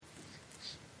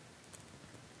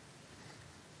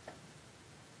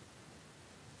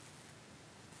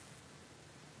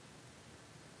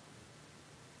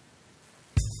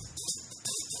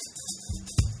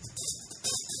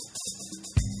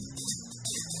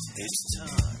It's time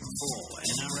for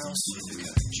NRL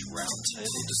Supercoach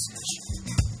Roundtable Discussion.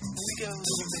 We go a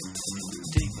little bit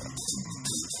deeper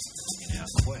in our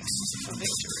quest for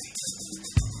victory.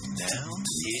 Now,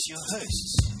 here's your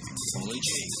hosts, Ollie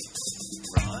G,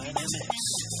 Ryan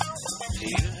MS,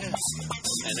 Peter Hester,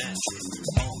 and Andrew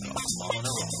Mulder.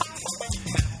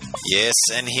 Yes,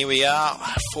 and here we are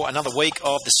for another week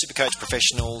of the Supercoach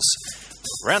Professionals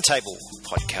Roundtable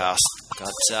podcast.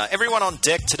 Got everyone on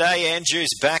deck today. Andrew's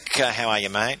back. How are you,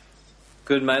 mate?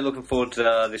 Good, mate. Looking forward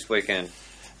to this weekend.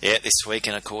 Yeah, this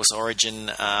weekend, of course, Origin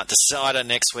decider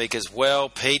next week as well.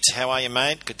 Pete, how are you,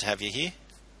 mate? Good to have you here.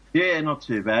 Yeah, not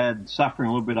too bad. Suffering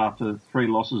a little bit after 3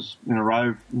 losses in a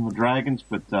row from the Dragons,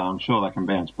 but I'm sure they can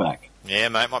bounce back. Yeah,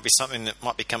 mate, might be something that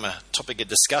might become a topic of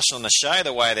discussion on the show,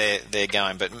 the way they're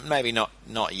going, but maybe not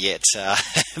yet. They're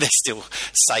still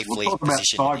safely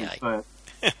positioned in the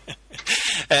 8.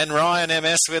 And Ryan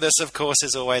MS with us, of course,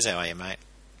 as always. How are you, mate?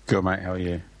 Good, mate. How are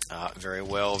you? Very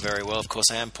well, very well. Of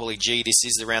course, I am Paulie G. This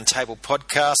is the Roundtable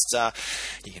Podcast.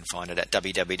 You can find it at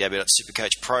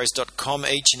www.supercoachpros.com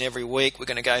each and every week. We're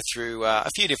going to go through a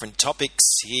few different topics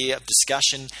here of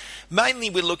discussion. Mainly,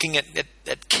 we're looking at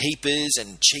keepers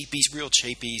and cheapies, real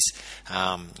cheapies,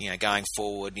 going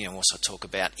forward. Also talk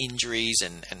about injuries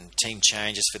and team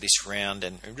changes for this round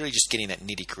and really just getting that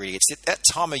nitty-gritty. It's at that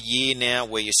time of year now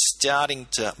where you're starting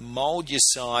to mould your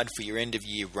side for your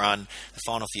end-of-year run, the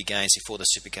final few games before the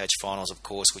Supercoach finals, of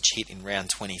course, which hit in round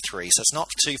 23. So it's not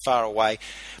too far away.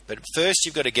 But first,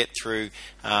 you've got to get through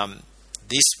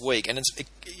this week. And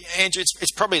Andrew,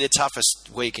 it's probably the toughest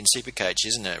week in Supercoach,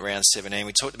 isn't it? Round 17.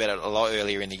 We talked about it a lot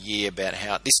earlier in the year about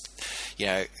how this,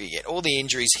 all the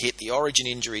injuries hit, the Origin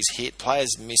injuries hit,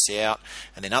 players miss out,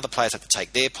 and then other players have to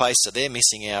take their place, so they're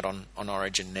missing out on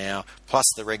Origin now, plus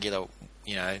the regular,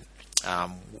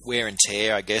 wear and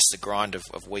tear, I guess, the grind of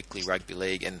weekly rugby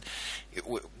league, and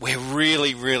we're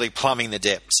really, really plumbing the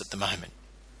depths at the moment.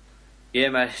 Yeah,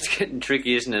 mate, it's getting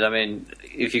tricky, isn't it? I mean,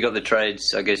 if you got the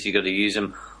trades, I guess you got to use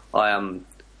them.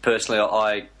 Personally,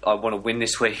 I want to win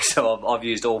this week, so I've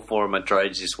used all 4 of my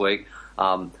trades this week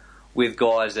with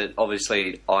guys that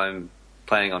obviously I'm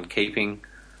planning on keeping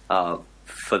for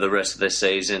the rest of the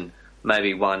season.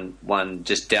 Maybe one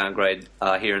just downgrade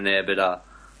here and there, but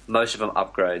most of them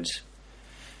upgrades.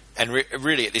 And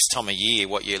really, at this time of year,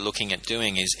 what you're looking at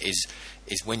doing is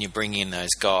when you bring in those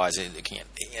guys,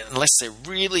 unless they're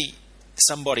really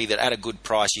somebody that at a good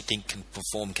price you think can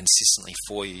perform consistently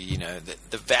for you,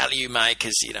 the value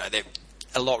makers, they're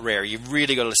a lot rarer. You've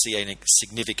really got to see a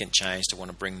significant change to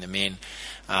want to bring them in,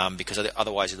 because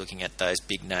otherwise you're looking at those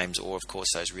big names or, of course,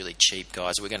 those really cheap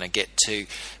guys we're going to get to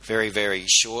very, very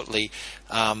shortly.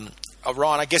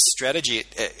 Ryan, I guess strategy,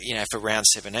 for round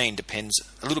 17 depends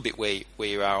a little bit where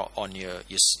you are on your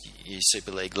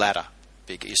Super League ladder,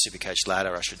 your Supercoach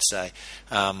ladder, I should say,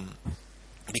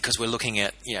 because we're looking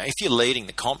at, if you're leading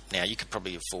the comp now, you could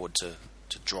probably afford to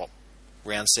drop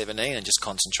round 17 and just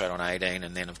concentrate on 18,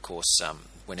 and then, of course,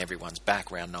 when everyone's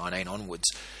back, round 19 onwards.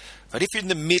 But if you're in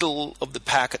the middle of the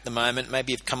pack at the moment,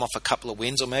 maybe you've come off a couple of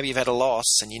wins, or maybe you've had a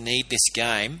loss and you need this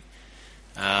game,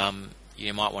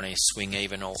 you might want to swing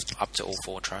even up to all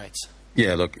 4 trades.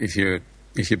 Yeah, look, if you're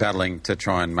battling to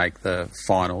try and make the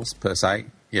finals per se,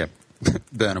 yeah,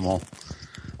 burn them all.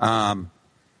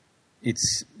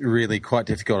 It's really quite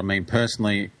difficult. I mean,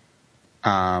 personally,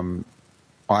 I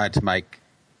had to make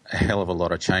a hell of a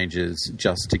lot of changes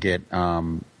just to get,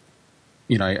 a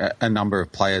number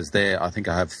of players there. I think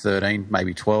I have 13,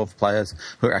 maybe 12 players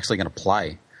who are actually going to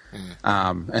play.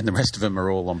 And the rest of them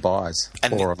are all on buys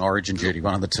or on Origin duty,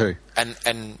 one of the two. And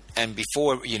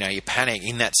before you panic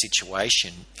in that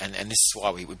situation, and this is why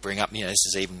we bring up, this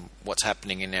is even what's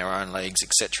happening in our own leagues,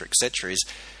 etc., is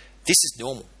this is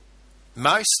normal.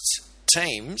 Most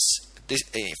teams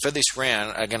for this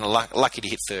round are going to lucky to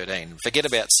hit 13. Forget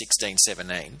about 16,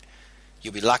 17.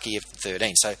 You'll be lucky if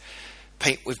 13. So,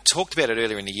 Pete, we've talked about it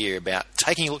earlier in the year about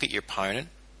taking a look at your opponent,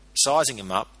 sizing them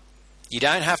up. You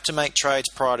don't have to make trades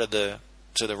prior to the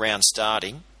round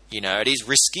starting. It is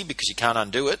risky because you can't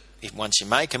undo it once you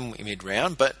make them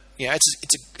mid-round. But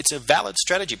it's a valid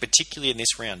strategy, particularly in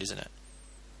this round, isn't it?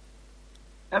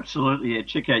 Absolutely. Yeah.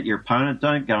 Check out your opponent.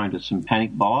 Don't go into some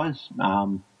panic buys.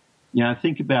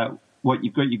 Think about what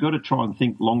you've got. You've got to try and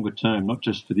think longer term, not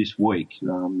just for this week.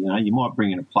 You might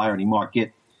bring in a player and he might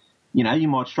get. You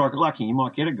might strike it lucky. You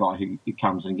might get a guy who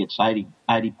comes and gets 80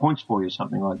 points for you or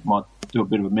something. Like, might do a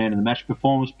bit of a man in the match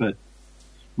performance, but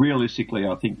realistically,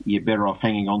 I think you're better off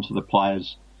hanging on to the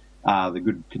players, the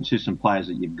good, consistent players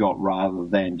that you've got, rather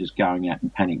than just going out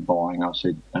and panic buying. I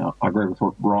agree with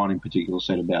what Ryan in particular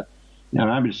said about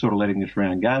maybe just sort of letting this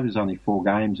round go. There's only 4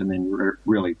 games, and then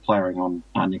really ploughing on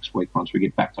next week once we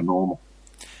get back to normal.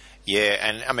 Yeah,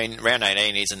 and I mean, round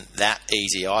 18 isn't that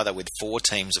easy either, with 4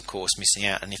 teams, of course, missing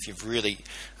out. And if you've really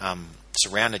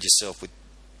surrounded yourself with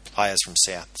players from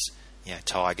Souths,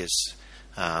 Tigers,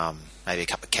 maybe a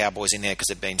couple of Cowboys in there because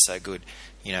they've been so good,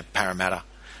 Parramatta,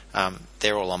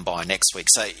 they're all on bye next week.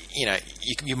 So,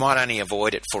 you might only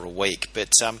avoid it for a week.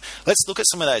 But let's look at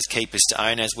some of those keepers to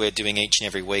own, as we're doing each and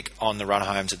every week on the run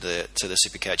home to the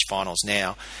Supercoach finals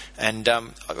now. And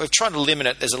we've tried to limit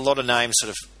it. There's a lot of names sort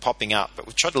of popping up, but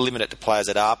we've tried to limit it to players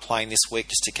that are playing this week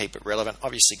just to keep it relevant.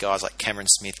 Obviously, guys like Cameron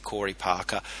Smith, Corey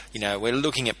Parker, we're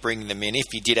looking at bringing them in.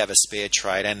 If you did have a spare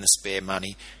trade and the spare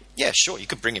money, yeah, sure, you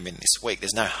could bring him in this week.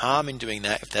 There's no harm in doing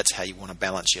that if that's how you want to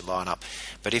balance your lineup.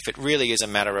 But if it really is a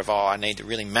matter of, I need to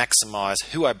really maximise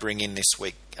who I bring in this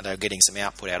week and I'm getting some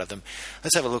output out of them,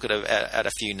 let's have a look at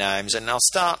a few names. And I'll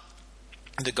start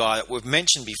with the guy that we've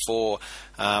mentioned before.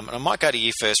 And I might go to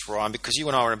you first, Ryan, because you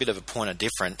and I are a bit of a point of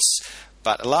difference.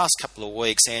 But the last couple of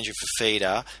weeks, Andrew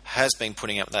Fafita has been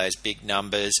putting up those big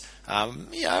numbers. A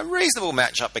reasonable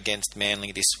matchup against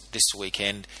Manly this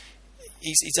weekend.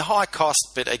 He's a high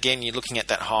cost, but again, you're looking at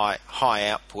that high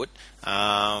output.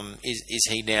 Is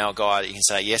he now a guy that you can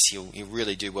say, yes, he'll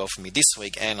really do well for me this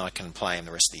week, and I can play him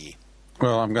the rest of the year?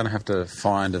 Well, I'm going to have to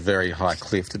find a very high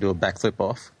cliff to do a backflip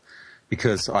off,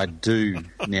 because I do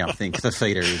now think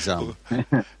Fafita is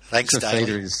thanks,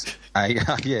 Fafita is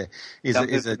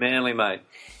a Manly, mate.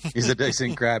 Is a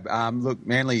decent grab. Look,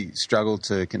 Manly struggled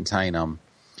to contain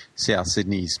South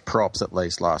Sydney's props at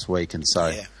least last week, and so.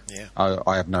 Yeah.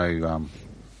 I have no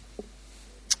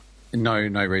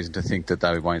reason to think that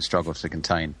they won't struggle to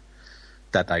contain.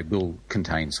 That they will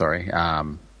contain.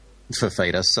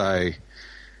 Fafita. So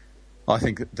I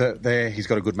think that he's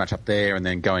got a good matchup there, and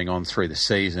then going on through the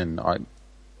season,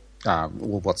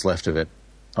 what's left of it,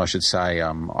 I should say.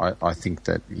 I think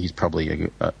that he's probably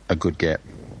a good get.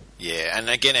 Yeah, and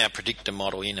again, our predictor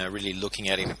model, really looking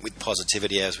at him with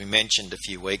positivity, as we mentioned a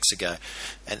few weeks ago,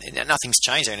 and nothing's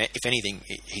changed. And if anything,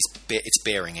 it's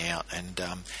bearing out. And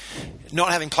not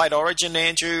having played Origin,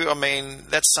 Andrew, I mean,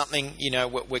 that's something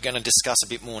we're going to discuss a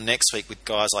bit more next week with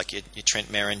guys like your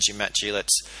Trent Merrins, your Matt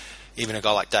Gillett's, even a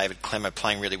guy like David Clemmer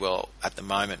playing really well at the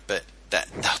moment, but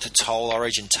the toll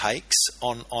Origin takes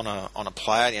on a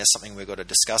player, something we've got to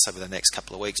discuss over the next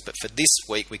couple of weeks. But for this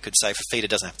week, we could say Fafita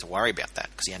doesn't have to worry about that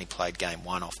because he only played game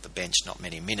 1 off the bench, not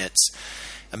many minutes.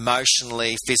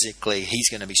 Emotionally, physically, he's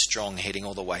going to be strong heading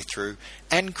all the way through.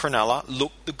 And Cronulla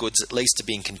look the goods at least to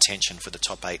be in contention for the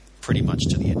top 8 pretty much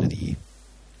to the end of the year.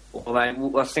 Well, mate,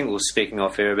 I think we're speaking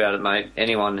off here about it, mate.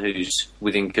 Anyone who's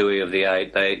within cooey of the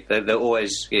 8, they're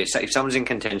always, if someone's in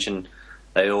contention,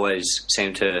 they always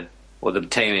seem to... Well, the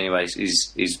team, anyways,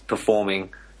 is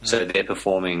performing, so they're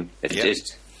performing. It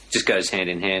just goes hand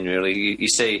in hand, really. You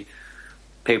see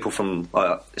people from,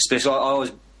 especially, I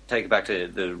always take it back to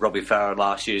the Robbie Farah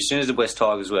last year. As soon as the West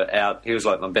Tigers were out, he was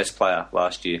like my best player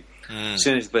last year. As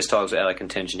soon as the West Tigers were out of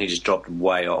contention, he just dropped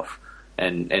way off.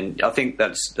 And I think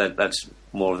that's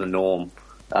more of the norm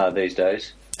these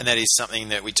days. And that is something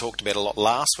that we talked about a lot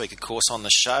last week, of course, on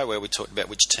the show, where we talked about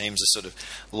which teams are sort of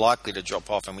likely to drop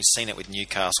off. And we've seen it with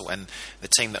Newcastle, and the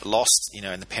team that lost,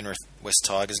 in the Penrith West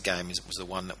Tigers game was the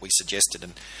one that we suggested.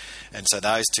 And so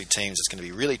those two teams, it's going to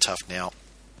be really tough now.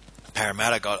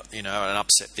 Parramatta got, an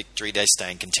upset victory. They stay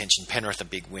in contention. Penrith, a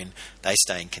big win. They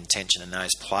stay in contention. And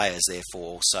those players,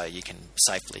 therefore, so you can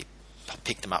safely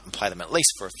pick them up and play them at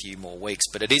least for a few more weeks.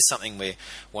 But it is something we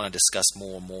want to discuss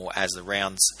more and more as the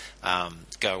rounds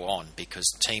go on, because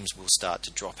teams will start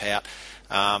to drop out.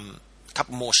 A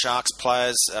couple more Sharks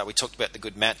players. We talked about the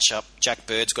good matchup. Jack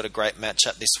Bird's got a great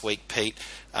matchup this week, Pete.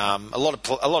 A lot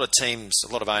of teams,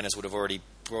 a lot of owners would have already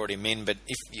brought him in, but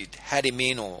if you'd had him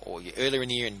in or you earlier in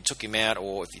the year and took him out,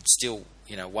 or if you'd still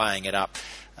weighing it up,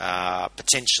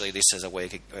 potentially this is a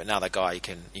week, another guy you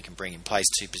can bring in, plays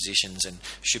 2 positions and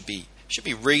should be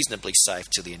reasonably safe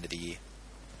till the end of the year.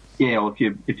 Yeah, well,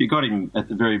 if you got him at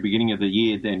the very beginning of the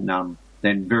year, then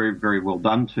very, very well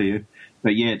done to you.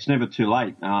 But yeah, it's never too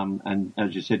late. And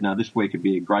as you said, this week would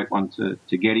be a great one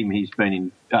to get him. He's been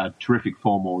in terrific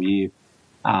form all year,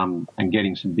 and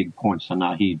getting some big points. So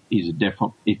no, he's a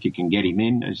definite if you can get him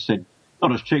in. As I said,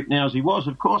 not as cheap now as he was,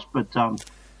 of course, but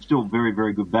still very,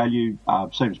 very good value.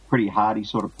 Seems pretty hardy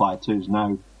sort of player too. There's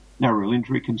no real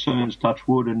injury concerns, touch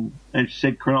wood. And as you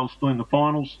said, Cronulla's still in the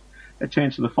finals. A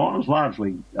chance of the finals,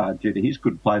 largely due to his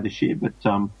good play this year. But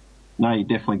no, you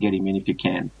definitely get him in if you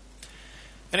can.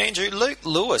 And Andrew, Luke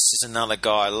Lewis is another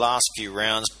guy, last few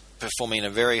rounds, performing at a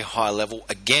very high level.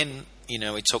 Again,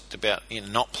 we talked about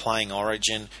not playing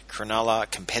Origin,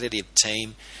 Cronulla, competitive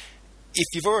team. if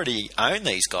you've already owned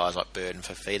these guys like Bird and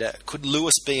Fafita, could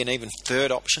Lewis be an even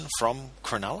third option from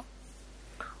Cronulla?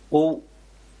 Well,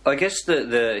 I guess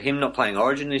the him not playing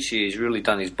Origin this year has really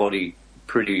done his body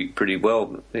pretty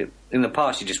well. In the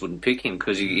past, you just wouldn't pick him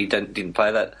because he didn't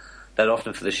play that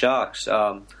often for the Sharks.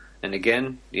 And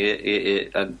again,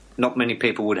 not many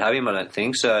people would have him, I don't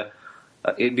think. So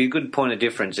it'd be a good point of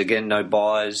difference. Again, no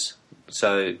buys,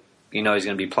 so you know he's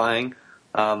going to be playing.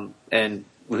 And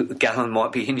Gallen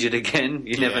might be injured again.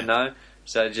 You never know.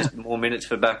 So just more minutes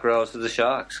for back rows for the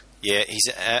Sharks. Yeah, he's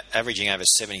averaging over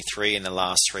 73 in the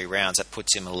last 3 rounds. That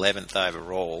puts him 11th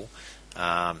overall.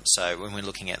 So when we're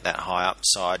looking at that high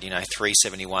upside,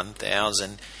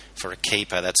 371,000 for a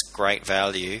keeper, that's great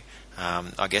value.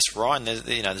 I guess, Ryan,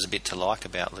 there's a bit to like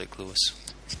about Luke Lewis.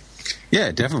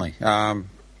 Yeah, definitely. I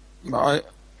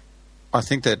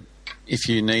think that if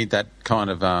you need that kind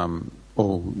of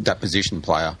or that position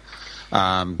player,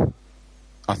 I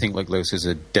think Luke Lewis is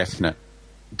a definite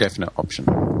option.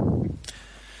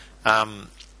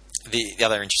 The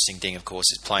other interesting thing, of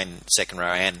course, is playing second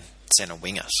row and centre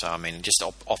winger. So, I mean, it just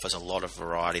offers a lot of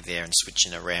variety there and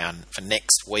switching around. For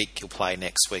next week, he'll play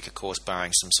next week, of course,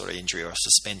 barring some sort of injury or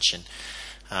suspension.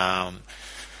 I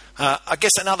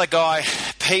guess another guy,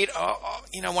 Pete,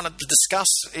 wanted to discuss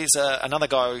is another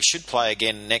guy who should play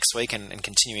again next week and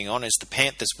continuing on is the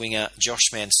Panthers winger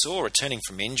Josh Mansour, returning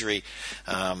from injury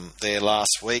there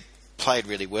last week. Played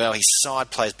really well. His side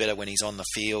plays better when he's on the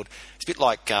field. It's a bit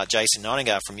like Jason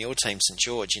Nightingale from your team, St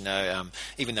George.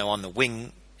 Even though on the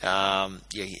wing,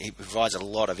 he provides a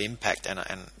lot of impact and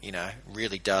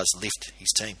really does lift his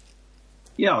team.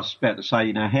 Yeah, I was about to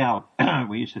say, how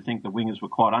we used to think the wingers were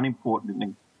quite unimportant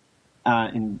in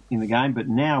the game, but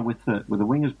now with the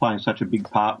wingers playing such a big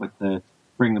part with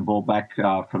bring the ball back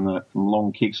from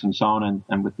long kicks and so on,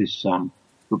 and with this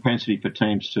propensity for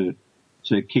teams to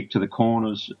kick to the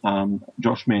corners,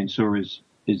 Josh Mansour is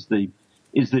the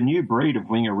new breed of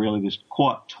winger. Really, this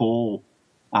quite tall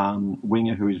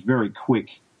winger who is very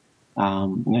quick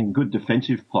and good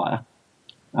defensive player.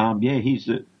 He's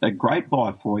a great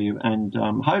buy for you, and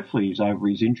hopefully he's over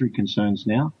his injury concerns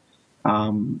now,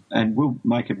 and will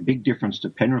make a big difference to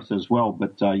Penrith as well.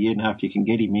 But if you can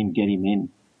get him in, get him in.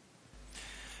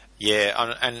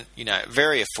 Yeah, and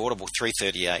very affordable,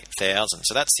 338,000.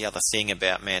 So that's the other thing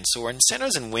about Mansour and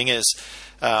centres and wingers,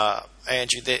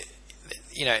 Andrew.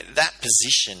 That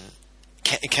position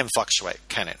can fluctuate,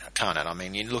 can't it? I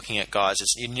mean, you're looking at guys.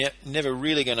 You're never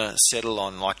really going to settle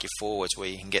on like your forwards where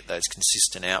you can get those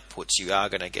consistent outputs. You are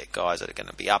going to get guys that are going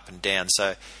to be up and down.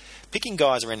 So picking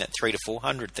guys around that 300,000 to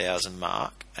 400,000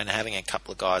 mark and having a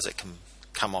couple of guys that can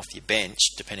come off your bench,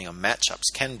 depending on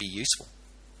matchups, can be useful.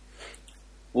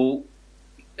 Well,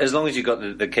 as long as you've got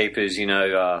the keepers,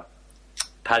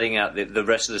 padding out the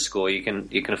rest of the score, you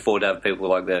can afford to have people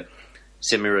like the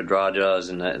Semira Drajas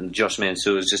and Josh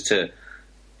Mansours just to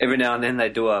every now and then they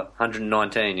do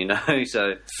 119,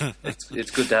 so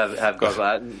it's good to have guys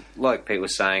like that. And like Pete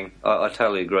was saying, I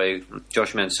totally agree.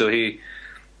 Josh Mansour,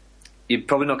 you're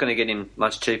probably not going to get him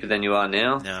much cheaper than you are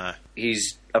now. No.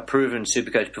 He's a proven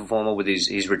Supercoach performer with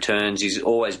his returns. He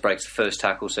always breaks the first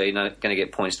tackle, so you're not going to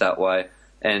get points that way.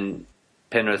 And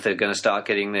Penrith are going to start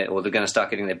getting their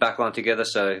backline together,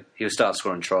 so he'll start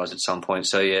scoring tries at some point.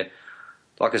 So yeah,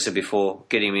 like I said before,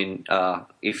 get him in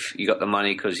if you got the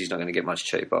money, because he's not going to get much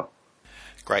cheaper.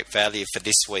 Great value for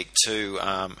this week too.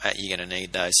 You're going to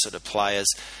need those sort of players.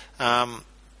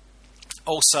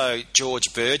 Also,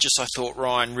 George Burgess, I thought,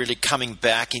 Ryan, really coming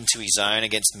back into his own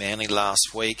against Manly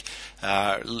last week.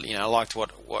 I liked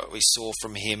what we saw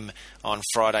from him on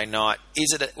Friday night.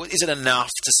 Is it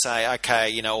enough to say,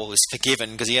 okay, all is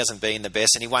forgiven, because he hasn't been the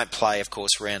best, and he won't play, of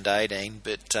course, round 18,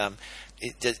 but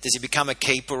does he become a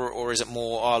keeper, or is it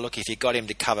more, look, if you got him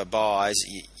to cover buys,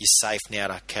 you're safe now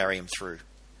to carry him through?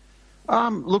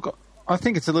 Look, I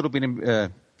think it's a little bit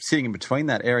sitting in between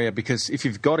that area, because if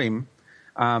you've got him...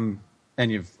 and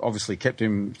you've obviously kept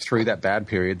him through that bad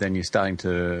period, then you're starting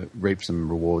to reap some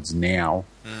rewards now.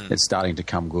 It's starting to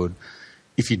come good.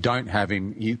 If you don't have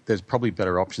him, there's probably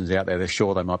better options out there. They're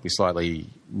sure they might be slightly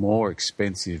more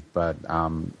expensive, but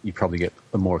you probably get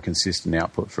a more consistent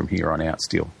output from here on out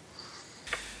still.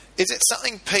 Is it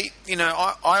something, Pete,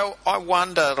 I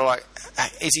wonder, like,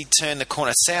 as he turned the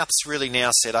corner, South's really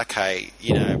now said, okay,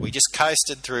 we just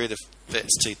coasted through the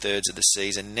first 2/3 of the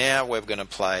season. Now we're going to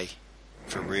play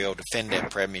for real, defend our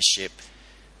premiership,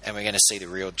 and we're going to see the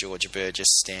real George Burgess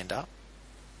stand up?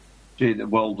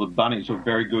 Well, the Bunnies were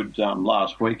very good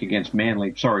last week against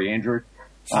Manly. Sorry, Andrew.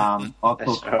 I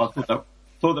thought that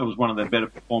was one of their better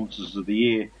performances of the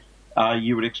year.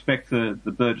 You would expect the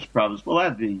Burgess brothers. Well, they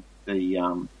had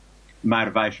the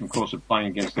motivation, of course, of playing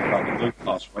against the bloody Luke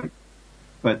last week.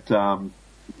 But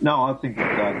no, I think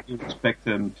that you'd expect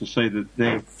them to see that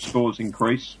their scores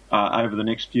increase over the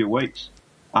next few weeks.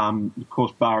 Of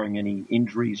course, barring any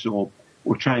injuries or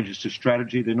changes to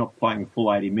strategy, they're not playing a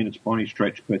full 80 minutes by any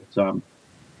stretch, but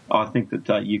I think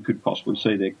that you could possibly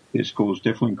see their scores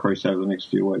definitely increase over the next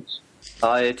few weeks.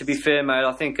 To be fair, mate,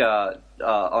 I think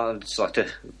I'd just like to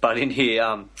butt in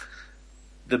here.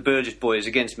 The Burgess boys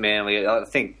against Manly, I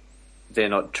think they're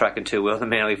not tracking too well. The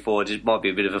Manly forwards, it might be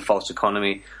a bit of a false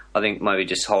economy. I think maybe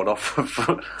just hold off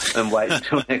and wait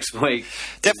until next week.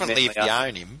 Definitely, if you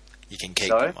own him, you can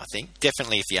keep him, I think.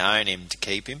 Definitely, if you own him, to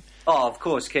keep him. Oh, of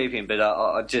course, keep him. But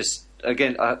I just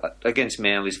against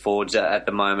Manly's forwards at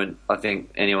the moment, I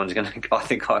think anyone's going to. I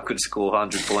think I could score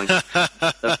 100 points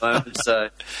at the moment. So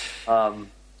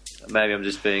maybe I'm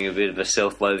just being a bit of a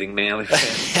self-loathing Manly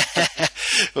fan.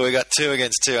 Well, we got 2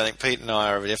 against 2. I think Pete and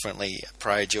I are definitely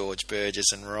pro George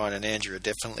Burgess, and Ryan and Andrew are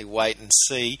definitely wait and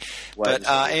see.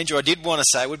 Andrew, I did want to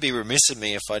say, it would be remiss of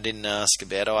me if I didn't ask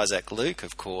about Isaac Luke,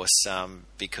 of course,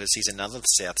 because he's another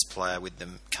Souths player with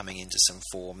them coming into some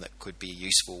form that could be a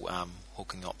useful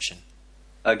hooking option.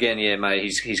 Again, yeah,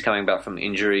 mate, he's coming back from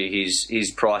injury.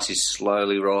 His price is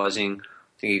slowly rising. I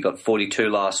think he got 42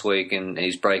 last week, and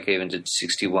his break-even's at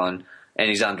 61, and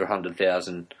he's under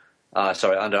 100,000.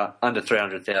 Under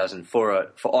 300,000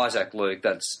 for Isaac Luke.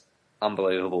 That's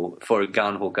unbelievable for a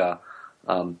gun hooker.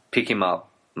 Pick him up,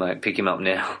 mate. Pick him up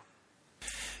now.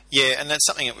 Yeah, and that's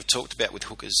something that we've talked about with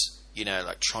hookers. You know,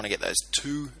 like trying to get those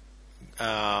 2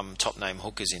 top name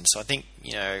hookers in. So I think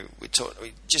we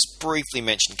just briefly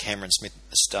mentioned Cameron Smith at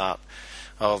the start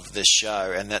of the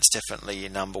show, and that's definitely your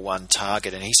number one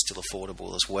target, and he's still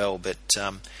affordable as well. But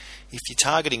if you're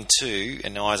targeting 2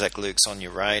 and Isaac Luke's on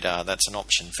your radar, that's an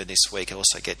option for this week. It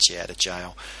also gets you out of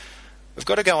jail. We've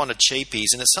got to go on to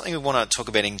cheapies, and it's something we want to talk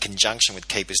about in conjunction with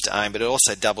keepers to aim, but it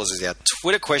also doubles as our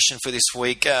Twitter question for this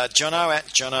week. Jono at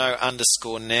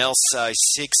Jono_Nelso6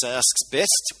 asks,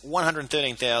 best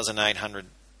 $113,800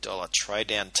 trade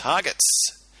down targets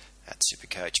at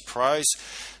Supercoachpros.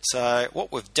 So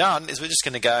what we've done is we're just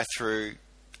going to go through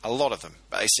a lot of them,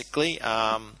 basically.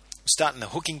 Starting the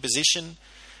hooking position.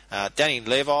 Danny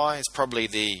Levi is probably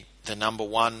the number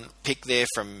one pick there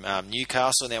from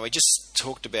Newcastle. Now, we just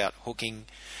talked about hooking,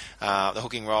 the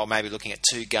hooking role, maybe looking at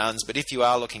 2 guns. But if you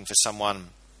are looking for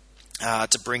someone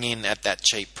to bring in at that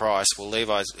cheap price, well,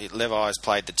 Levi's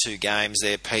played the 2 games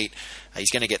there, Pete.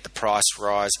 He's going to get the price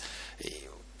rise.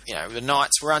 You know, the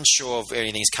Knights, we're unsure of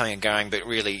anything's coming and going, but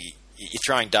really you're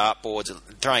throwing dart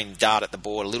at the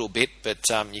board a little bit, but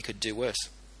you could do worse.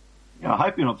 I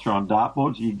hope you're not throwing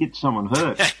dartboards. You get someone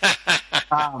hurt.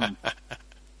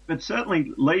 But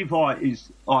certainly Levi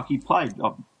is like he played.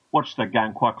 I watched that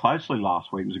game quite closely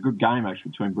last week. It was a good game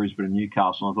actually between Brisbane and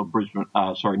Newcastle.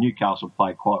 I thought Newcastle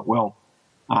played quite well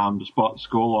despite the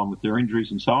scoreline with their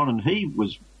injuries and so on. And he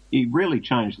really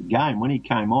changed the game when he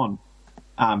came on.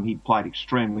 He played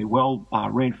extremely well.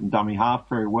 Ran from dummy half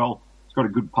very well. He's got a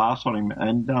good pass on him,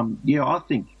 and I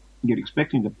think you'd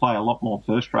expect him to play a lot more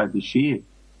first grade this year.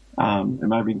 And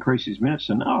maybe increase his minutes.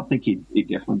 And I think he'd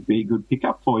definitely be a good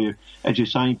pickup for you. As you're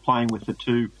saying, playing with the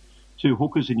two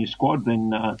hookers in your squad,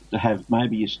 then to have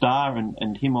maybe your star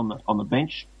and him on the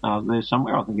bench there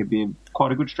somewhere, I think it'd be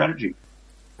quite a good strategy.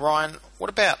 Ryan, what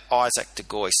about Isaac de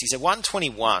Gois? He's at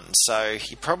 121, so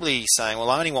you're probably saying, well,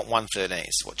 I only want 113,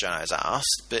 is what Jono's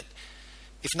asked. But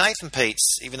if Nathan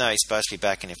Peets, even though he's supposed to be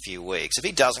back in a few weeks, if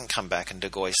he doesn't come back and de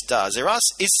Gois does, there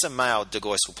is some mail de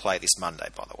Gois will play this Monday,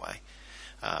 by the way.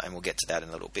 And we'll get to that in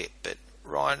a little bit. But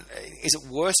Ryan, is it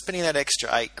worth spending that extra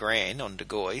 $8,000 on de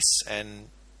Gois and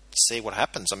see what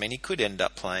happens? I mean, he could end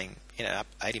up playing, up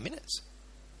 80 minutes.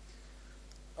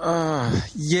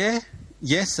 Yeah,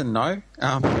 yes and no.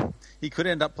 He could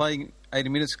end up playing 80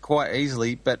 minutes quite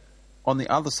easily, but on the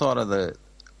other side of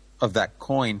that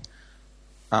coin,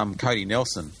 Cody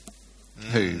Nelson,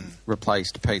 who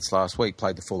replaced Peets last week,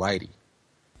 played the full 80.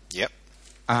 Yep.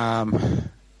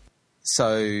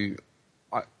 So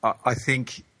I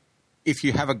think if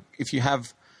you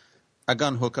have a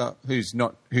gun hooker who's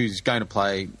going to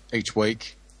play each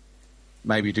week,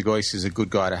 maybe de Gois is a good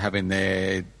guy to have in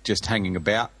there just hanging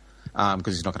about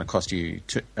because he's not going to cost you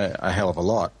a hell of a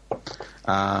lot.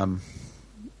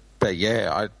 But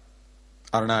yeah,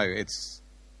 I don't know. It's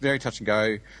very touch and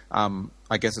go.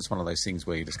 I guess it's one of those things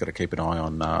where you just got to keep an eye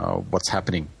on what's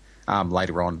happening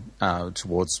later on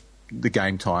towards the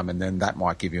game time, and then that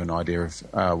might give you an idea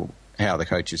of how the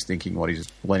coach is thinking, what he's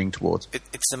leaning towards.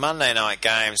 It's the Monday night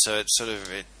game, so it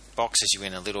boxes you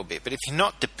in a little bit. But if you're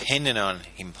not dependent on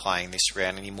him playing this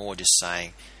round and you're more just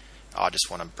saying, I just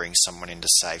want to bring someone in to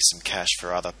save some cash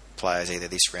for other players, either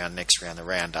this round, next round, the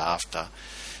round after,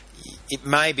 it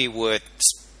may be worth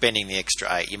spending the extra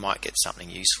 8. You might get something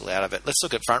useful out of it. Let's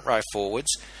look at front row forwards.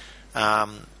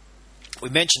 We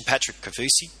mentioned Patrick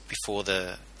Kafusi before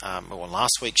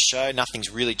last week's show. Nothing's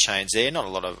really changed there. Not a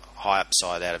lot of high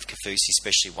upside out of Kafusi,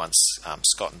 especially once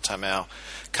Scott and Tomau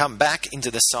come back into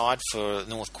the side for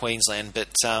North Queensland. But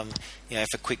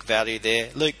for quick value there,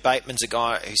 Luke Bateman's a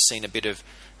guy who's seen a bit of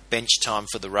bench time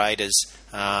for the Raiders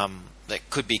that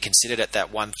could be considered at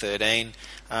that 113.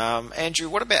 Andrew,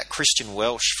 what about Christian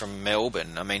Welsh from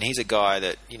Melbourne? I mean, he's a guy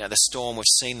that, the Storm, we've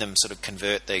seen them sort of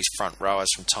convert these front rowers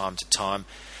from time to time.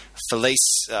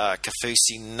 Felice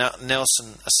Kafusi,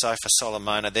 Nelson Asofa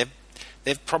Solomona, they've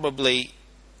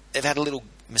had a little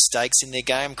mistakes in their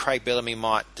game. Craig Bellamy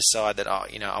might decide that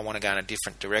I want to go in a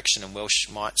different direction, and Welsh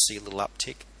might see a little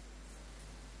uptick.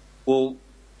 Well,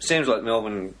 seems like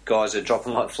Melbourne guys are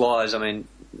dropping like flies. I mean,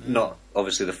 not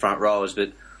obviously the front rowers,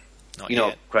 but not you know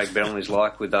yet. what Craig Bellamy's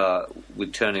like with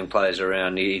turning players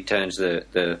around. He turns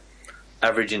the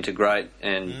average into great,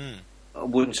 and it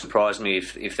wouldn't surprise me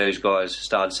if those guys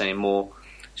started seeing more,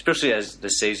 especially as the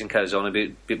season goes on, a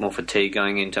bit more fatigue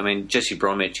going into. I mean, Jesse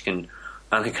Bromwich can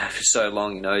only go for so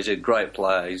long. He's a great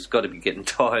player. He's got to be getting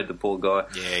tired, the poor guy.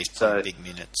 Yeah, he's playing big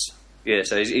minutes. Yeah,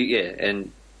 so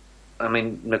and I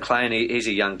mean, McLean, he's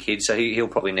a young kid, so he'll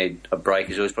probably need a break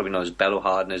as well. He's probably not as battle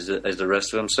hardened as the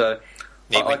rest of them. So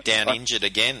he went down injured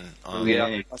again. For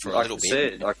a little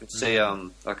bit. I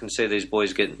can see these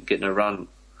boys getting a run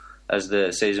as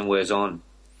the season wears on.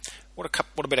 What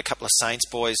about a couple of Saints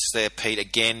boys there, Pete?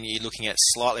 Again, you're looking at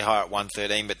slightly higher at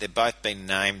 113, but they've both been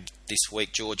named this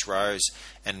week. George Rose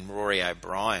and Rory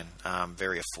O'Brien,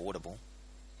 very affordable.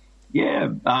 Yeah,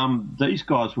 these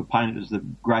guys were painted as the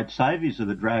great saviours of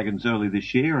the Dragons early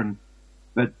this year,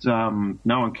 but no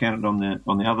one counted on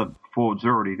the other forwards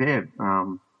already there,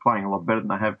 playing a lot better than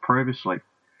they have previously.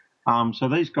 So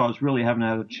these guys really haven't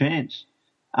had a chance.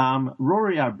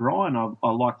 Rory O'Brien,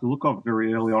 I like the look of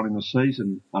very early on in the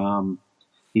season.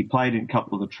 He played in a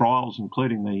couple of the trials,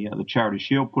 including the Charity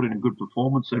Shield, put in a good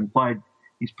performance and played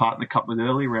his part in a couple of the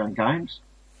early round games.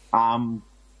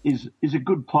 Is a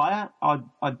good player. I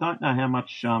don't know how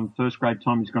much first grade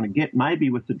time he's going to get.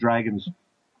 Maybe with the Dragons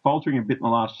faltering a bit in the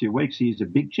last few weeks, he has a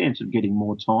big chance of getting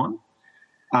more time.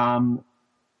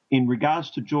 In regards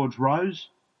to George Rose,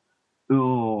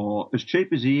 as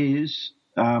cheap as he is,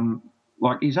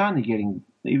 he was only getting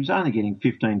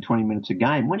 15, 20 minutes a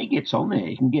game. When he gets on there,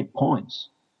 he can get points.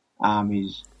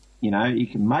 He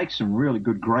can make some really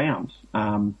good ground.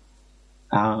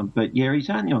 But yeah, he's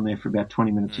only on there for about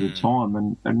 20 minutes at a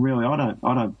time, and really, I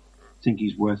don't think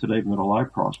he's worth it even at a low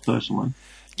price, personally.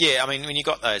 Yeah, I mean, when you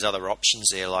got those other options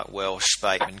there like Welsh,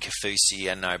 Bateman, Kafusi,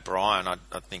 and O'Brien, I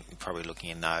think you're probably looking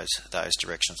in those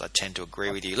directions. I tend to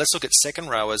agree with you. Let's look at second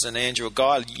rowers, and Andrew, a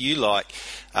guy you like,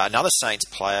 another Saints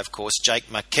player, of course, Jake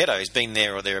Marketo, who's been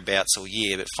there or thereabouts all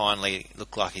year, but finally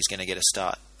looked like he's going to get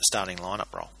a starting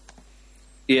lineup role.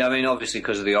 Yeah, I mean, obviously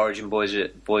because of the Origin boys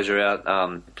are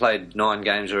out. Played 9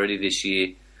 games already this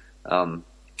year.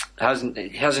 Hasn't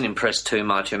impressed too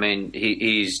much. I mean,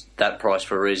 he's that price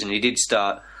for a reason. He did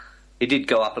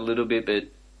go up a little bit, but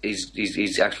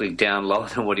he's actually down lower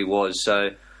than what he was.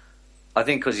 So I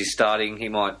think because he's starting, he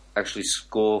might actually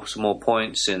score some more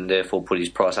points and therefore put his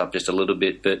price up just a little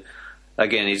bit. But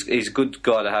again, he's a good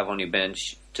guy to have on your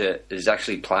bench is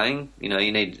actually playing.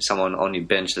 You need someone on your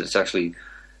bench that's actually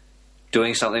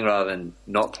doing something rather than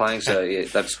not playing. So yeah,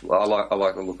 I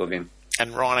like the look of him.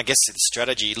 And Ryan, I guess the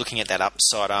strategy, you're looking at that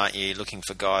upside, aren't you? Looking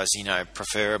for guys,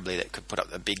 preferably that could put up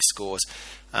the big scores.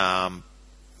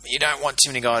 You don't want too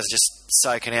many guys just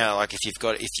soaking out. Like if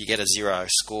you get a 0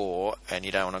 score, and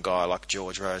you don't want a guy like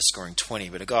George Rose scoring 20,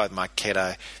 but a guy like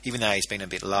Marketo, even though he's been a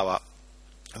bit lower,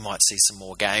 we might see some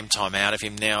more game time out of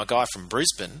him now. A guy from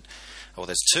Brisbane, well,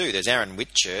 there's 2. There's Aaron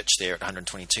Whitchurch there at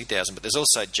 122,000, but there's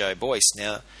also Joe Boyce.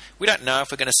 Now, we don't know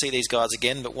if we're going to see these guys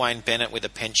again, but Wayne Bennett with a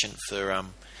penchant for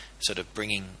sort of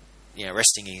bringing,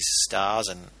 resting his stars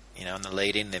and, in the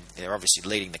lead in, they're obviously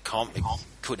leading the comp. It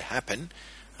could happen.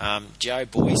 Joe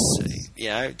Boyce,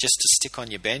 just to stick on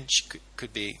your bench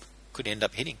could end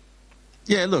up hitting.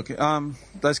 Yeah, look,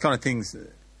 those kind of things.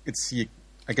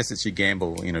 I guess it's your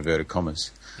gamble in inverted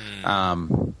commas.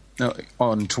 On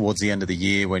towards the end of the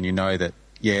year, when you know that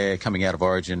coming out of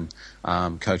Origin,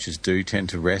 coaches do tend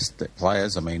to rest their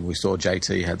players. I mean, we saw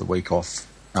JT had the week off,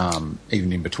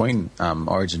 even in between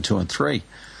Origin 2 and 3.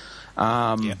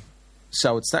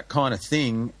 So it's that kind of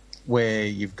thing where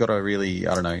you've got to really,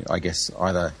 I don't know, I guess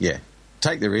either,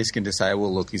 take the risk and just say,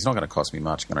 well, look, he's not going to cost me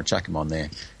much. I'm going to chuck him on there.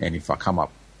 And if I come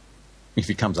up If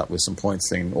he comes up with some points,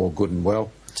 then all good and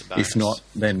well. If not,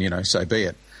 then so be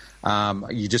it.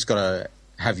 You just got to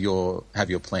have your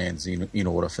plans in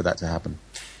order for that to happen.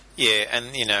 Yeah,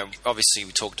 and obviously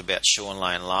we talked about Sean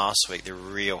Lane last week, the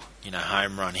real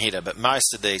home run hitter, but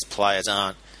most of these players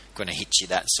aren't going to hit you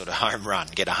that sort of home run,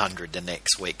 get 100 the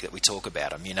next week that we talk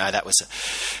about them. That was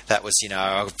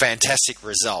a fantastic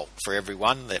result for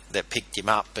everyone that picked him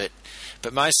up, but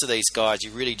most of these guys,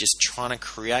 you're really just trying to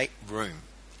create room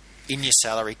in your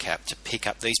salary cap to pick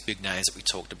up these big names that we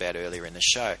talked about earlier in the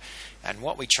show. And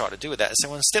what we try to do with that is,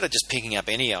 so instead of just picking up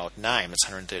any old name that's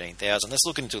 113,000, let's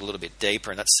look into it a little bit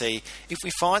deeper and let's see if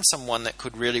we find someone that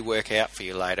could really work out for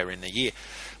you later in the year.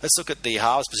 Let's look at the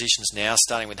halves positions now,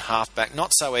 starting with halfback.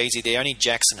 Not so easy there. Only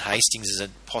Jackson Hastings is a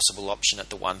possible option at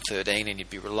the 113, and you'd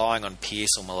be relying on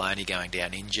Pearce or Maloney going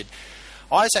down injured.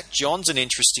 Isaac John's an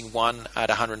interesting one at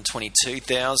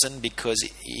 122,000 because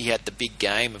he had the big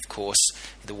game, of course,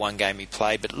 the one game he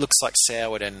played, but it looks like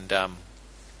Soward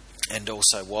and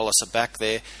also Wallace are back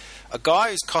there. A guy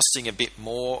who's costing a bit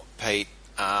more, Pete,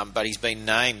 but he's been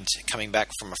named coming back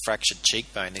from a fractured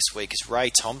cheekbone this week, is Ray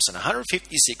Thompson,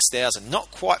 156,000.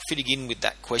 Not quite fitting in with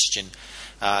that question,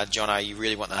 Jono, you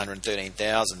really want the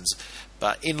 113,000s.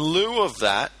 But in lieu of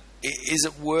that, is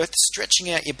it worth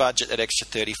stretching out your budget that extra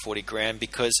 30, 40 grand?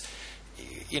 Because,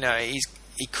 he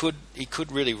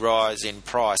could really rise in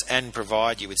price and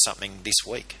provide you with something this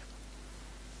week.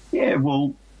 Yeah,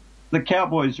 well, the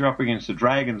Cowboys are up against the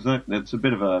Dragons. It's a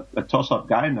bit of a toss-up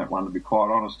game, that one, to be quite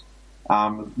honest.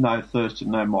 No Thurston,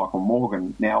 no Michael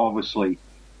Morgan. Now, obviously,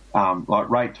 like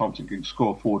Ray Thompson could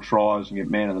score 4 tries and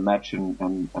get man of the match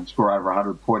and score over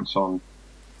 100 points on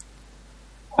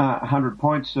 100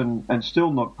 points and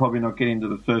still probably not get into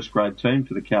the first grade team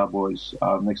for the Cowboys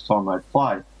next time they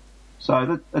play.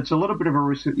 So that's a little bit of a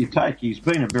risk that you take. He's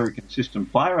been a very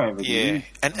consistent player over the years.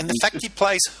 And the fact he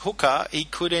plays hooker, he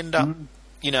could end up,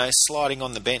 sliding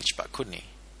on the bench, but couldn't he?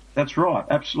 That's right,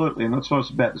 absolutely. And that's what I was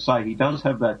about to say. He does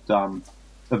have that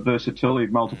the versatility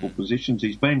of multiple positions.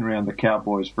 He's been around the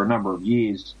Cowboys for a number of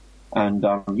years. And,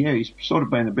 he's sort of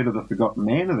been a bit of the forgotten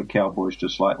man of the Cowboys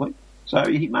just lately. So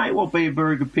he may well be a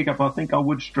very good pickup. I think I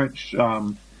would stretch to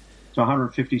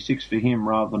 156 for him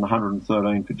rather than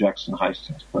 113 for Jackson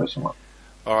Hastings, personally.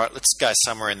 All right, let's go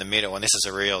somewhere in the middle, and this is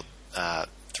a real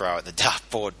throw at the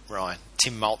dartboard, Ryan.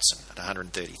 Tim Moulton at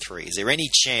 133. Is there any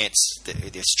chance that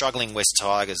the struggling West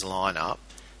Tigers lineup,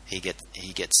 he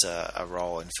gets a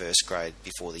role in first grade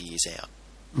before the year's out?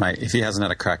 Mate, if he hasn't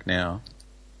had a crack now,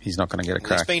 he's not going to get a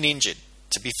crack. He's been injured.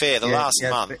 To be fair, last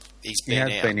month he's been out.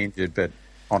 He has been injured, but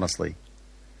honestly,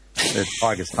 the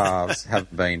Tigers halves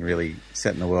haven't been really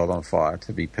setting the world on fire,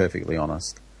 to be perfectly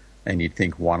honest. And you'd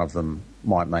think one of them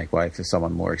might make way for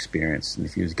someone more experienced. And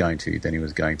if he was going to, then he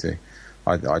was going to.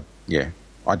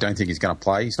 I don't think he's going to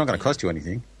play. He's not going to cost you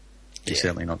anything. He's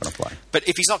certainly not going to play. But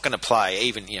if he's not going to play,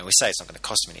 even, we say it's not going to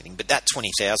cost him anything, but that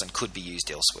 20,000 could be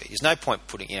used elsewhere. There's no point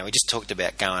putting, we just talked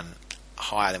about going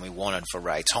higher than we wanted for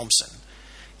Ray Thompson.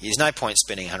 There's no point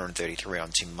spending 133 on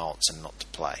Tim Moulton not to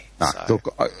play. No,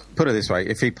 look, put it this way.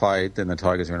 If he played, then the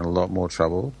Tigers are in a lot more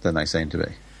trouble than they seem to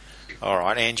be. All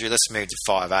right, Andrew, let's move to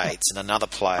 5'8", and another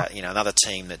player, another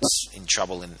team that's in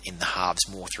trouble in the halves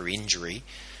more through injury.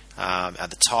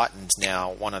 The Titans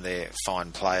now, one of their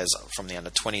fine players from the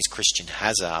under-20s, Christian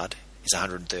Hazard, is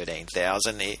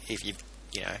 113,000. If you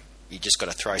just got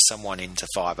to throw someone into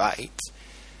 5'8",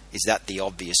 is that the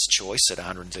obvious choice at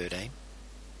 113?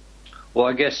 Well,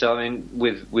 I guess so. I mean,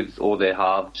 with all their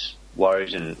halves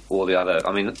worries and all the other,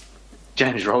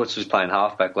 James Roberts was playing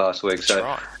halfback last week. That's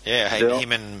right. Yeah,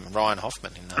 him and Ryan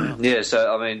Hoffman in the halves. Yeah,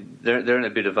 so they're in a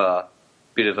bit of a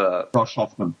Josh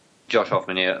Hoffman,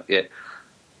 yeah.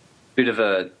 Bit of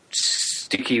a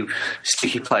sticky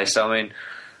place. So,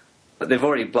 but they've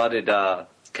already blooded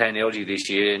Kane Elgey this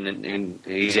year, and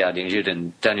he's out injured.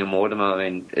 And Daniel Mortimer,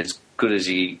 as good as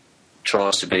he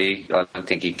tries to be, I don't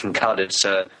think he can cut it.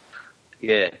 So,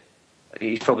 yeah,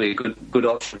 he's probably a good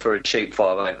option for a cheap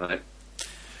 5'8", mate.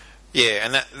 Yeah,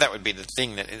 and that would be the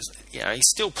thing that is, he's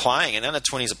still playing, and the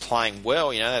under-20s are playing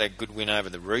well. They had a good win over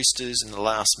the Roosters in the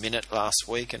last minute last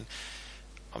week, and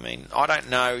I don't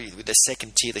know with the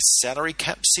second tier the salary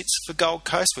cap sits for Gold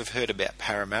Coast. We've heard about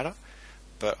Parramatta,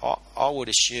 but I would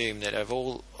assume that of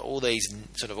all these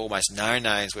sort of almost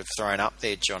no-names we've thrown up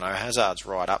there, Jono, Hazard's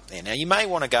right up there. Now, you may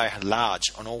want to go large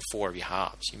on all 4 of your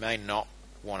halves. You may not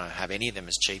want to have any of them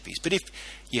as cheapies, but if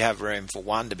you have room for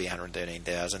one to be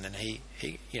 113,000, then he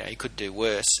could do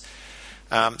worse.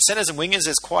 Centres and wingers,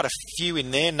 there's quite a few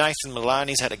in there. Nathan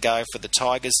Maloney's had a go for the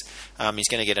Tigers. He's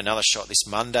going to get another shot this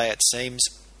Monday, it seems.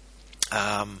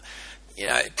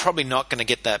 probably not going to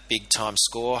get that big time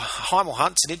score. Heimel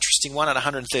Hunt's an interesting one at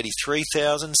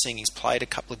 133,000, seeing he's played a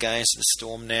couple of games for the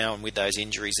Storm now, and with those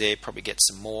injuries there, probably get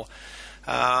some more.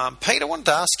 Pete, I wanted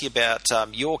to ask you about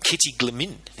your Kitty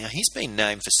Glemin. Now, he's been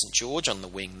named for St George on the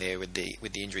wing there with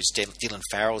the injuries. Dylan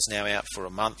Farrell's now out for a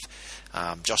month.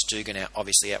 Josh Dugan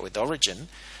obviously out with Origin.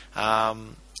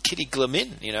 Kitty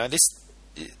Glemin,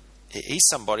 he's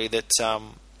somebody that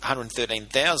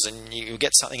 113,000, you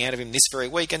get something out of him this very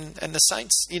week, and the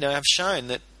Saints, have shown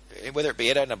that whether it be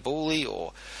Edo Nabuli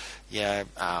or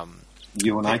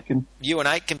Ewan Aitken,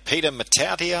 Peter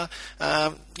Matautia,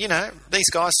 these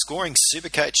guys scoring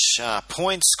Supercoach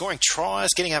points, scoring tries,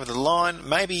 getting over the line.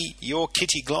 Maybe your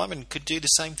Kitty Glyman could do the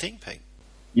same thing, Pete.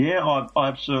 Yeah, I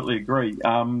absolutely agree.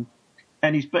 And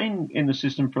he's been in the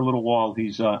system for a little while.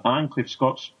 He's Arncliffe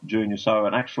Scott's junior, so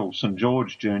an actual St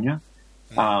George junior,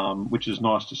 which is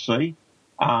nice to see.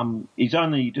 He's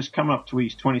only just coming up to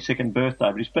his 22nd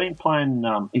birthday, but he's been playing.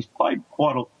 He's played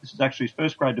quite a. This is actually his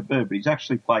first grade debut, but he's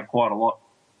actually played quite a lot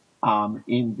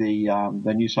in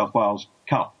the New South Wales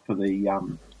Cup for the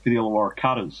Illawarra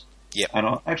Cutters. Yeah, and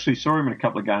I actually saw him in a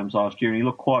couple of games last year, and he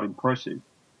looked quite impressive.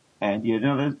 And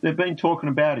they've been talking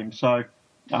about him, so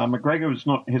McGregor was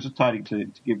not hesitating to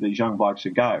give these young blokes a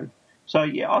go. So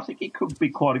yeah, I think he could be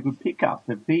quite a good pickup.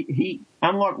 If he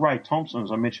unlike Ray Thompson,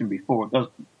 as I mentioned before,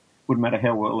 wouldn't matter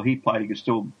how well he played, he could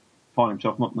still find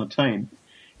himself not in the team.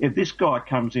 If this guy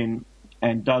comes in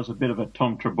and does a bit of a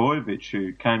Tom Trebojevic,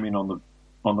 who came in on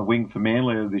the wing for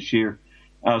Manly this year,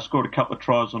 scored a couple of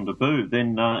tries on debut,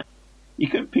 then you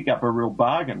could pick up a real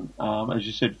bargain. As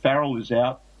you said, Farrell is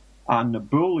out.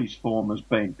 Nabuli's form has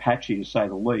been patchy, to say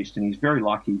the least, and he's very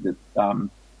lucky that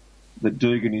that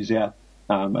Dugan is out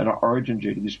at Origin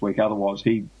duty this week. Otherwise,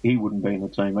 he wouldn't be in the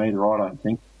team either, I don't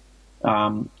think.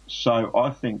 So I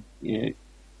think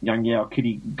young Yao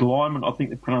Kitty Glyman, I think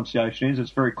the pronunciation is,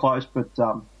 it's very close, but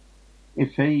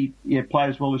if he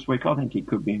plays well this week, I think he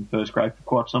could be in first grade for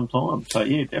quite some time. So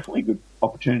yeah, definitely a good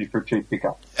opportunity for a cheap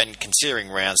pickup. And considering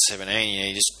round 17,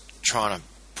 you're just trying to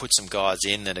put some guys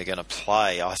in that are going to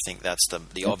play. I think that's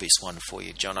the obvious one for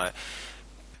you, Jono.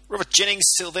 Robert Jennings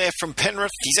still there from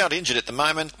Penrith. He's out injured at the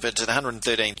moment, but at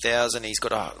 113,000, he's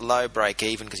got a low break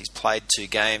even because he's played 2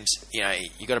 games.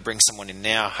 You've got to bring someone in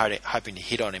now, hoping to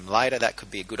hit on him later. That could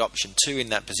be a good option too in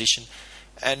that position.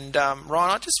 And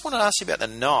Ryan, I just want to ask you about the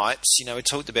Knights. We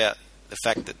talked about the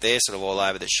fact that they're sort of all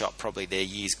over the shop, probably their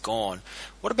year's gone.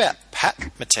 What about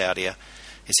Pat Matautia?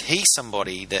 Is he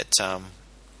somebody that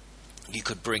you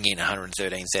could bring in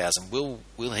 113,000? Will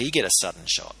he get a sudden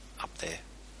shot up there?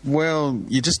 Well,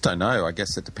 you just don't know. I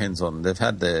guess it depends on. They've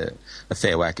had a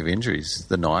fair whack of injuries,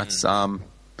 the Knights. Yeah,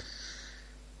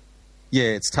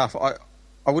 it's tough. I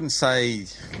wouldn't say.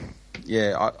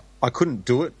 Yeah, I couldn't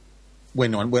do it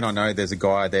when I know there's a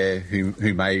guy there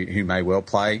who may well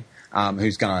play,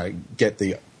 who's going to get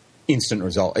the instant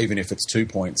result, even if it's 2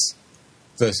 points,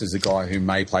 versus a guy who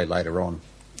may play later on.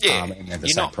 Yeah, and at the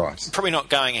same price. Probably not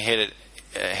going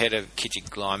ahead of Kitty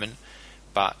Glyman,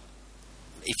 but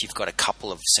if you've got a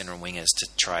couple of centre wingers to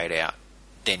trade out,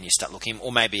 then you start looking,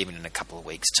 or maybe even in a couple of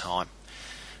weeks' time.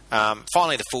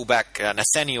 Finally, the fullback,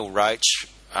 Nathaniel Roach.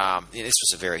 This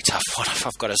was a very tough one,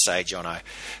 I've got to say, Jono,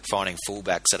 finding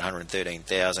fullbacks at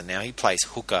 113,000. Now, he plays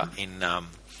hooker in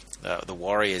the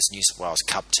Warriors New South Wales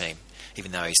Cup team,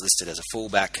 even though he's listed as a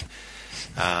fullback.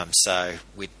 So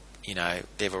with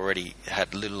they've already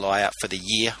had a little eye out for the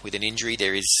year with an injury.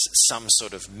 There is some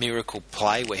sort of miracle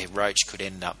play where Roach could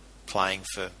end up playing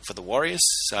for the Warriors.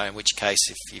 So in which case,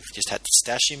 if you've just had to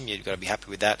stash him, you've got to be happy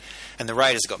with that. And the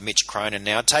Raiders have got Mitch Cronin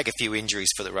now. It'd take a few injuries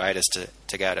for the Raiders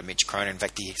to go to Mitch Cronin. In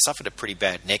fact, he suffered a pretty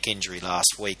bad neck injury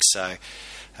last week. So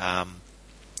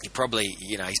he probably,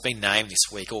 he's been named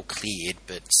this week, all cleared,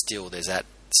 but still there's that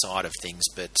side of things.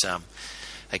 But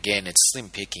again, it's slim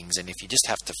pickings, and if you just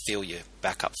have to fill your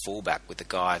backup fullback with a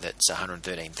guy that's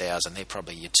 113,000, they're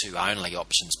probably your 2 only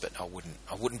options. But I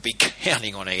wouldn't be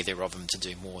counting on either of them to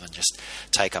do more than just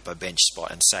take up a bench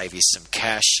spot and save you some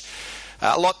cash.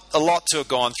 A lot to have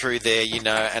gone through there,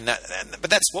 but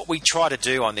that's what we try to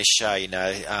do on this show.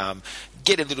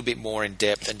 Get a little bit more in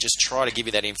depth and just try to give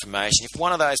you that information. If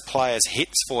one of those players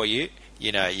hits for you,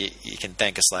 you can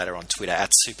thank us later on Twitter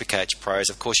at Supercoachpros.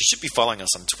 Of course, you should be following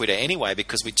us on Twitter anyway,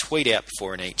 because we tweet out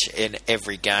before in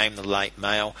every game, the late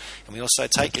mail, and we also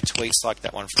take your tweets like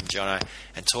that one from Jono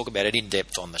and talk about it in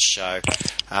depth on the show.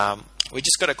 We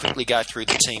just got to quickly go through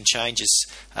the team changes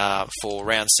for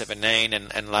round 17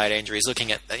 and late injuries.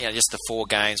 Looking at just the 4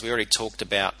 games, we already talked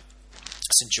about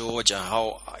St George, a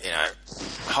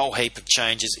whole heap of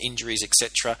changes, injuries,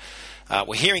 etc.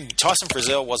 We're hearing Tyson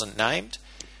Frizzell wasn't named.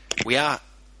 We are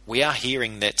we are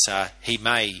hearing that he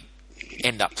may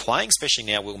end up playing, especially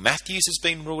now Will Matthews has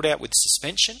been ruled out with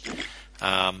suspension.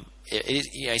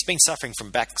 He's been suffering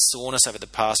from back soreness over the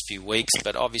past few weeks,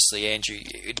 but obviously, Andrew,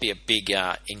 it'd be a big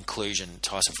inclusion,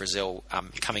 Tyson Frizzell,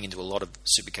 coming into a lot of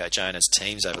Supercoach owners'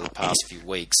 teams over the past few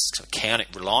weeks, so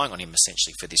relying on him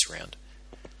essentially for this round.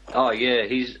 Oh, yeah,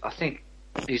 I think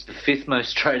he's the 5th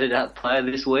most traded out player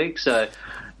this week, so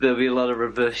there'll be a lot of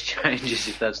reverse changes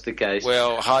if that's the case.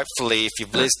 Well, hopefully, if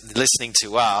you're listening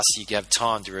to us, you have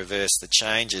time to reverse the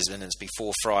changes, and it's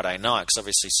before Friday night, because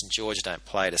obviously St George don't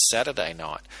play to Saturday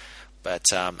night. But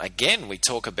again, we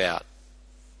talk about,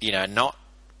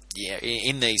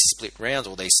 in these split rounds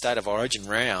or these state of origin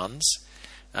rounds,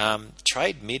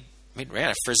 trade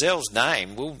mid-round. If Frizzell's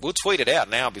named, we'll tweet it out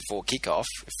now before kickoff.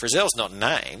 If Frizzell's not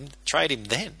named, trade him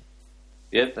then.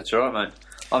 Yep, that's right, mate.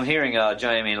 I'm hearing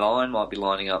Jamie Lyon might be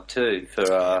lining up too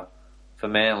for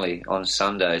Manly on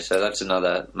Sunday, so that's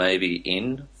another maybe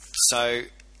in. So,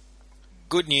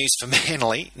 good news for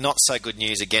Manly, not so good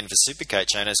news again for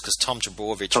Supercoach owners, because Tom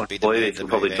Trbojevic will be the move will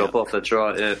probably drop off. That's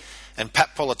right, yeah. And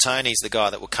Pat Politoni's the guy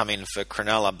that will come in for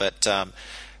Cronulla, but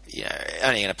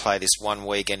only going to play this 1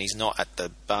 week, and he's not at the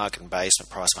bargain basement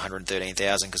price of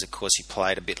 $113,000 because, of course, he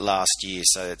played a bit last year,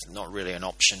 so it's not really an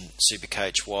option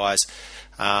Supercoach wise.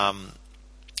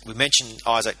 We mentioned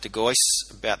Isaac de Gois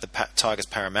about the Tigers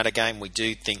Parramatta game. We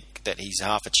do think that he's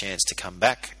half a chance to come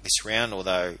back this round,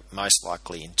 although most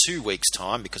likely in 2 weeks'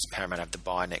 time, because Parramatta have the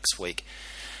bye next week.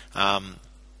 And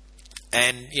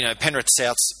Penrith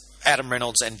South's Adam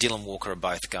Reynolds and Dylan Walker are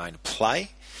both going to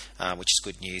play, which is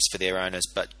good news for their owners.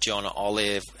 But John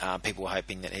Olive, people were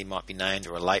hoping that he might be named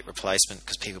or a late replacement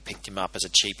because people picked him up as a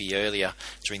cheapie earlier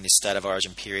during this State of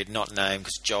Origin period. Not named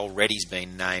because Joel Reddy's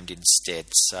been named instead.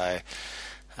 So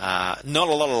not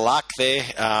a lot of luck there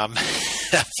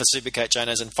for Supercoach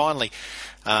owners. And finally,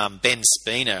 Ben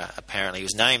Spina apparently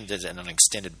was named as an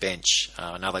extended bench.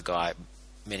 Another guy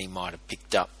many might have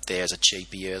picked up there as a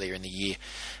cheapie earlier in the year,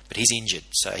 but he's injured,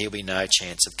 so he'll be no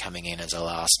chance of coming in as a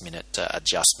last-minute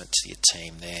adjustment to your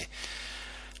team there.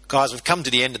 Guys, we've come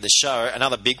to the end of the show.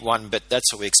 Another big one, but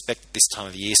that's what we expect at this time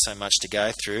of year, so much to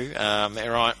go through.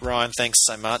 Ryan, thanks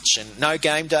so much. And no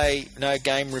game day, no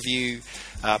game review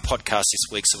podcast this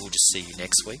week, so we'll just see you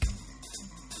next week.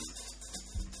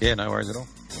 Yeah, no worries at all.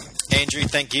 Andrew,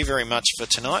 thank you very much for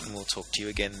tonight, and we'll talk to you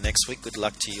again next week. Good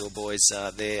luck to your boys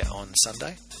there on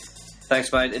Sunday.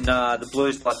 Thanks, mate. And the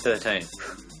Blues by 13.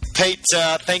 Pete,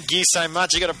 thank you so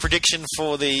much. You got a prediction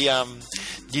for the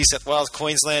New South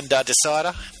Wales-Queensland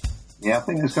decider? Yeah, I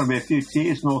think there's going to be a few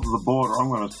tiers north of the border. I'm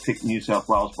going to pick New South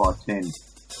Wales by 10.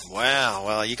 Wow,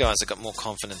 well, you guys have got more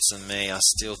confidence than me. I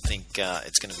still think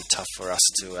it's going to be tough for us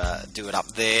to do it up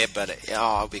there, but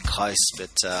I'll be close.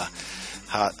 But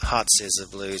heart says the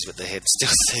Blues, but the head still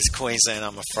says Queensland,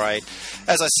 I'm afraid.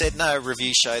 As I said, no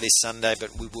review show this Sunday,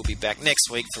 but we will be back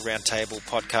next week for Roundtable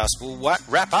Podcast. We'll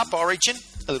wrap up Origin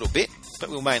a little bit, but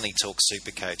we'll mainly talk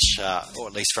Supercoach, or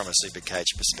at least from a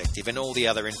Supercoach perspective, and all the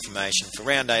other information for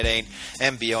Round 18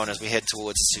 and beyond as we head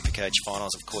towards the Supercoach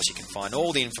finals. Of course, you can find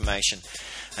all the information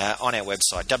on our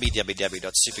website,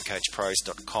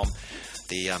 www.supercoachpros.com.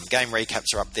 The game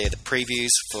recaps are up there. The previews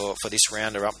for this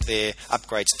round are up there.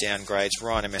 Upgrades, downgrades,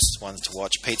 Ryan MS's ones to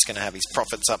watch. Pete's going to have his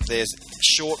profits up there.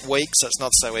 Short week, so it's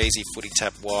not so easy footy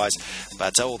tap wise,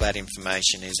 but all that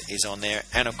information is on there.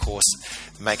 And of course,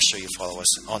 make sure you follow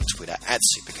us on Twitter at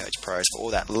Supercoachpros for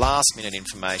all that last minute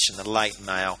information, the late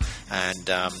mail, and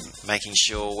making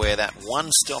sure we're that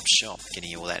one-stop shop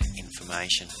getting you all that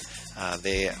information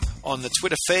there on the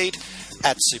Twitter feed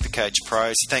at Supercoach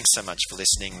Pros. Thanks so much for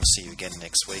listening. We'll see you again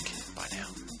next week. Bye now.